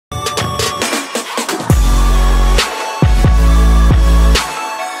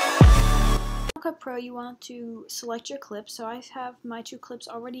Pro, you want to select your clips. So I have my 2 clips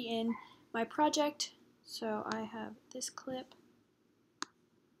already in my project. So I have this clip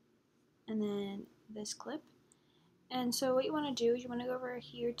and then this clip. And so what you want to do is you want to go over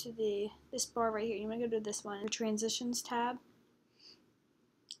here to this bar right here. You want to go to this one, the Transitions tab.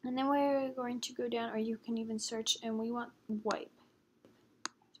 And then we're going to go down, or you can even search, and we want wipe.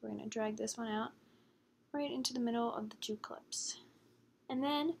 So we're going to drag this one out right into the middle of the 2 clips. And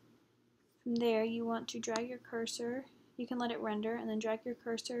then from there you want to drag your cursor. You can let it render and then drag your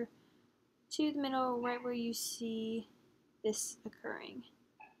cursor to the middle right where you see this occurring.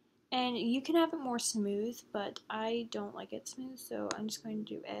 And you can have it more smooth, but I don't like it smooth, so I'm just going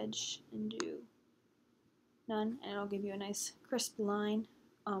to do edge and do none, and it'll give you a nice crisp line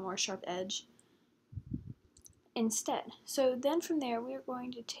or sharp edge instead. So then from there we are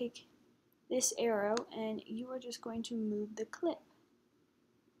going to take this arrow and you are just going to move the clip.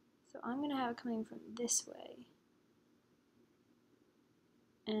 So I'm going to have it coming from this way.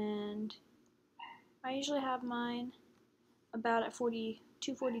 And I usually have mine about at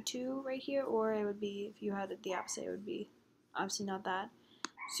 242 right here, or it would be, if you had it the opposite, it would be obviously not that.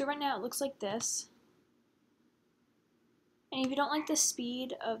 So right now it looks like this. And if you don't like the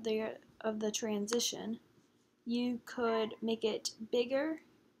speed of the transition, you could make it bigger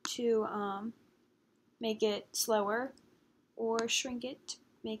to make it slower, or shrink it to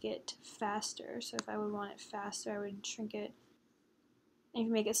make it faster. So if I would want it faster, I would shrink it. And if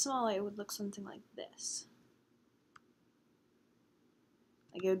you make it smaller, it would look something like this.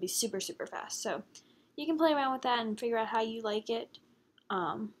 Like it would be super, super fast. So you can play around with that and figure out how you like it.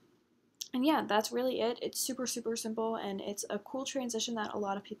 And yeah, that's really it. It's super, super simple, and it's a cool transition that a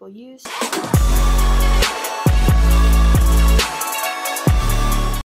lot of people use.